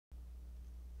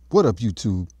What up,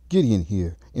 YouTube? Gideon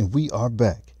here, and we are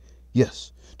back.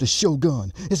 Yes, the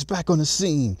Shogun is back on the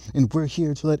scene, and we're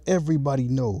here to let everybody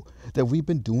know that we've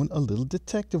been doing a little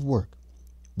detective work.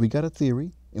 We got a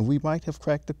theory, and we might have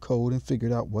cracked the code and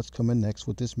figured out what's coming next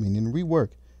with this minion rework.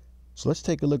 So let's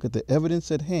take a look at the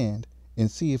evidence at hand and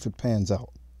see if it pans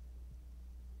out.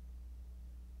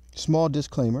 Small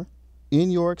disclaimer,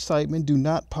 in your excitement, do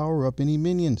not power up any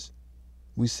minions.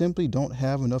 We simply don't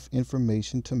have enough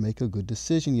information to make a good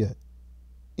decision yet.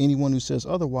 Anyone who says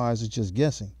otherwise is just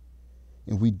guessing,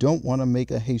 and we don't want to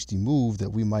make a hasty move that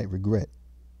we might regret.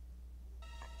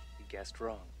 You guessed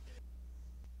wrong.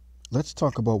 Let's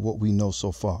talk about what we know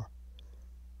so far.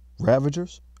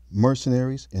 Ravagers,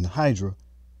 Mercenaries, and Hydra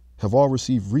have all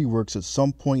received reworks at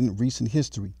some point in recent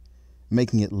history,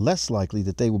 making it less likely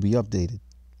that they will be updated.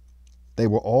 They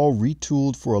were all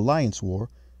retooled for Alliance War,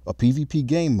 a PvP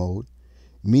game mode,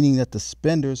 meaning that the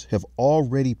spenders have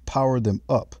already powered them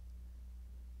up.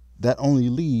 That only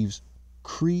leaves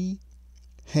Kree,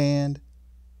 Hand,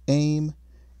 Aim,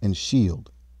 and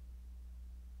Shield.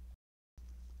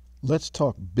 Let's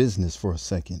talk business for a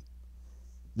second.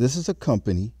 This is a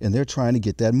company, and they're trying to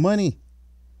get that money.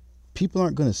 People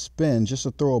aren't going to spend just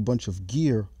to throw a bunch of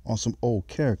gear on some old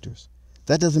characters.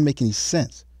 That doesn't make any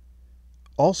sense.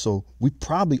 Also, we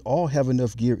probably all have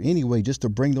enough gear anyway just to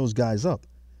bring those guys up,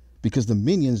 because the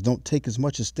minions don't take as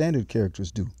much as standard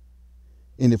characters do.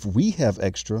 And if we have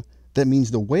extra, that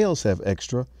means the whales have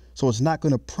extra, so it's not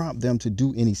going to prompt them to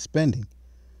do any spending.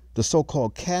 The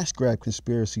so-called cash grab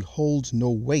conspiracy holds no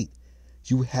weight.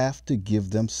 You have to give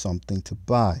them something to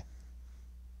buy.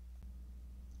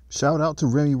 Shout out to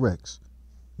Remy Rex.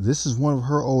 This is one of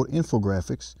her old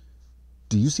infographics.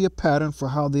 Do you see a pattern for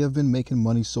how they have been making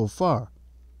money so far?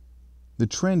 The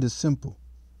trend is simple.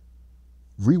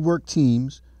 Rework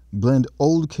teams blend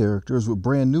old characters with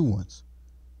brand new ones.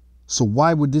 So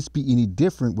why would this be any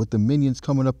different with the minions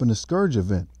coming up in the Scourge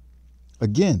event?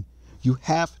 Again, you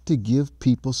have to give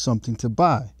people something to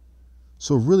buy.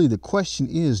 So really the question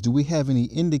is, do we have any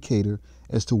indicator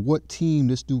as to what team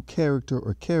this new character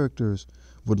or characters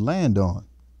would land on?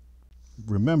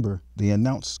 Remember, they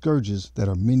announced Scourges that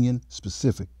are minion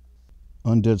specific.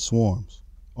 Undead Swarms.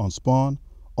 On spawn,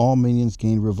 all minions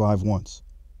gain revive once.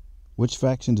 Which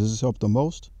faction does this help the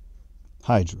most?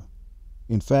 Hydra.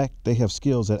 In fact, they have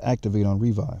skills that activate on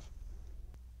revive.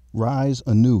 Rise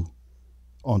anew.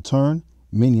 On turn,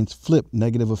 minions flip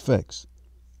negative effects.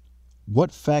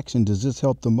 What faction does this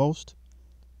help the most?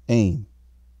 Aim.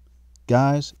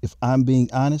 Guys, if I'm being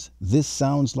honest, this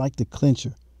sounds like the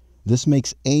clincher. This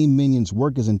makes aim minions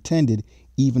work as intended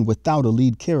even without a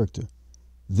lead character.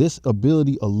 This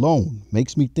ability alone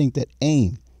makes me think that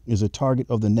aim is a target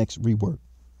of the next rework.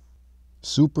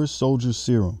 Super Soldier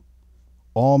Serum.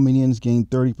 All minions gain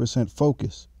 30%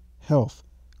 focus, health,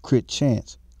 crit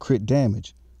chance, crit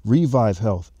damage, revive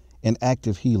health, and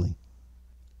active healing.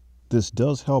 This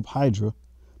does help Hydra,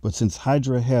 but since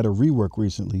Hydra had a rework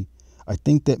recently, I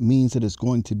think that means that it's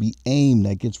going to be AIM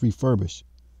that gets refurbished.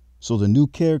 So the new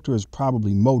character is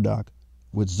probably Modok,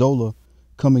 with Zola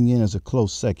coming in as a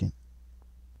close second.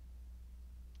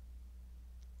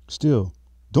 Still,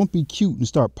 don't be cute and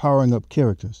start powering up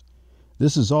characters.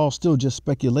 This is all still just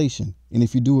speculation, and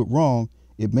if you do it wrong,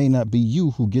 it may not be you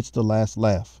who gets the last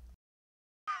laugh.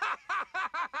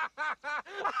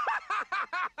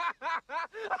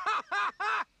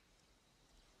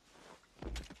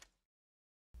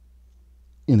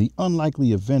 In the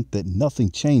unlikely event that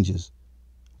nothing changes,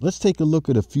 let's take a look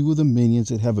at a few of the minions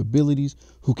that have abilities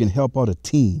who can help out a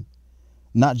team.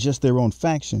 Not just their own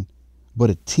faction,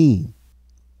 but a team.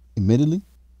 Admittedly,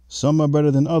 some are better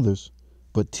than others,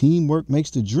 but teamwork makes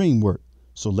the dream work,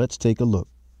 so let's take a look.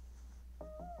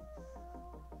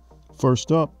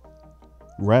 First up,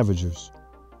 Ravagers.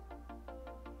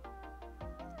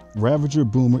 Ravager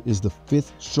Boomer is the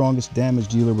 5th strongest damage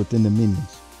dealer within the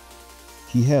minions.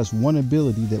 He has one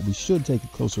ability that we should take a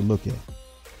closer look at.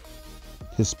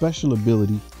 His special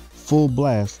ability, Full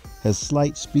Blast, has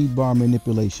slight speed bar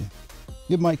manipulation.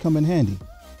 It might come in handy.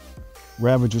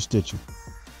 Ravager Stitcher.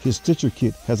 His Stitcher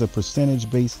kit has a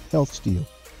percentage-based health steal.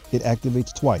 It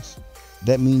activates twice.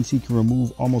 That means he can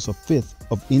remove almost a 1/5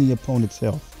 of any opponent's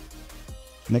health.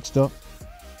 Next up,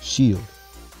 Shield.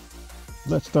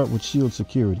 Let's start with Shield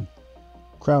Security.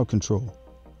 Crowd Control.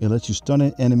 It lets you stun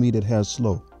an enemy that has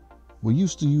slow. We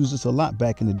used to use this a lot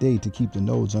back in the day to keep the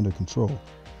nodes under control.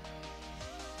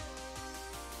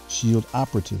 Shield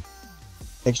Operative.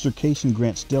 Extrication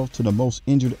grants stealth to the most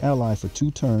injured ally for 2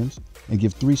 turns and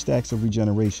give 3 stacks of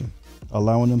regeneration,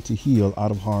 allowing them to heal out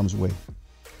of harm's way.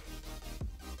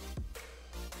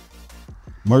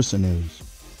 Mercenaries.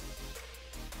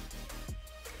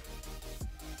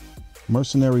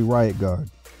 Mercenary Riot Guard.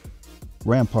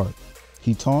 Rampart.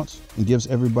 He taunts and gives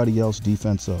everybody else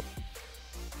defense up.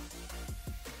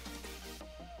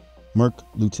 Merc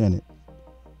Lieutenant.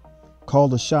 Call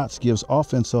the Shots gives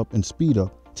offense up and speed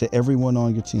up to everyone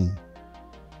on your team.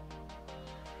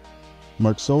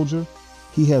 Merc Soldier.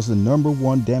 He has the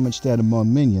 #1 damage stat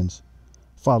among minions,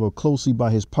 followed closely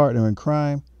by his partner in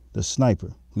crime, the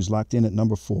Sniper, who's locked in at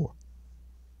 #4.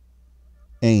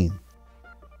 AIM.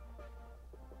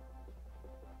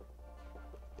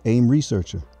 AIM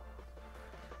Researcher.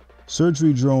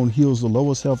 Surgery Drone heals the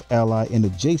lowest health ally and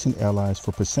adjacent allies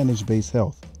for percentage-based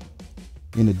health.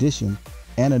 In addition,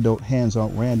 Antidote hands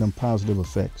out random positive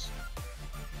effects.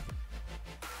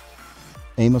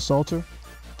 AIM Assaulter.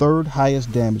 3rd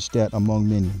highest damage stat among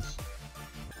minions.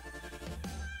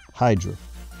 Hydra.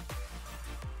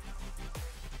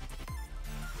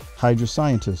 Hydra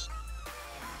Scientist.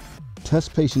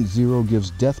 Test Patient 0 gives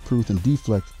Death Proof and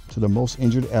Deflect to the most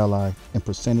injured ally and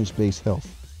percentage-based health.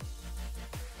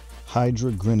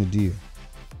 Hydra Grenadier.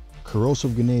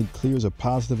 Corrosive Grenade clears a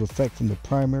positive effect from the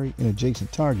primary and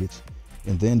adjacent targets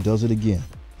and then does it again.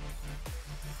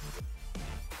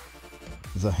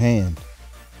 The Hand.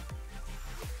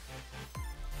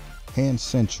 Hand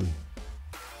Sentry.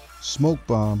 Smoke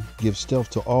Bomb gives stealth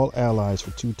to all allies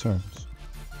for 2 turns.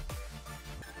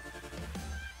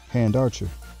 Hand Archer.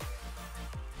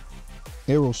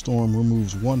 Arrow Storm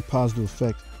removes 1 positive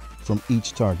effect from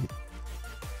each target.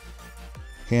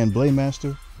 Hand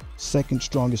Blademaster, 2nd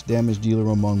strongest damage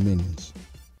dealer among minions.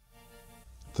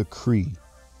 The Kree.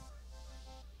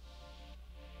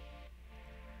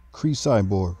 Kree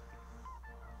Cyborg.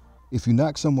 If you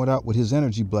knock someone out with his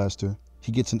energy blaster,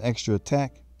 he gets an extra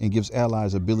attack and gives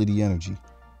allies ability energy.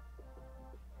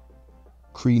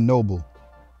 Kree Noble.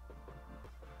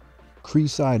 Kree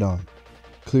Sidearm.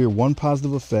 Clear 1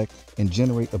 positive effect and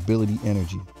generate ability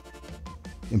energy.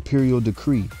 Imperial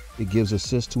Decree. It gives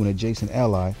assist to an adjacent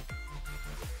ally.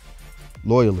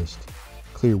 Loyalist.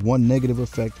 Clear 1 negative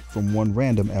effect from 1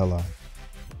 random ally.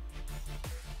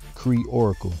 Kree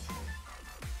Oracle.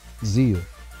 Zeal.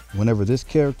 Whenever this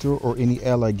character or any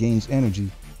ally gains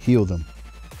energy, heal them.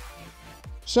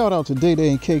 Shout out to Day Day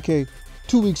and KK,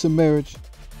 2 weeks of marriage.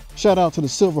 Shout out to the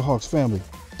Silverhawks family,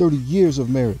 30 years of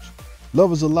marriage.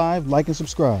 Love is alive, like and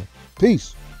subscribe.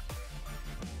 Peace.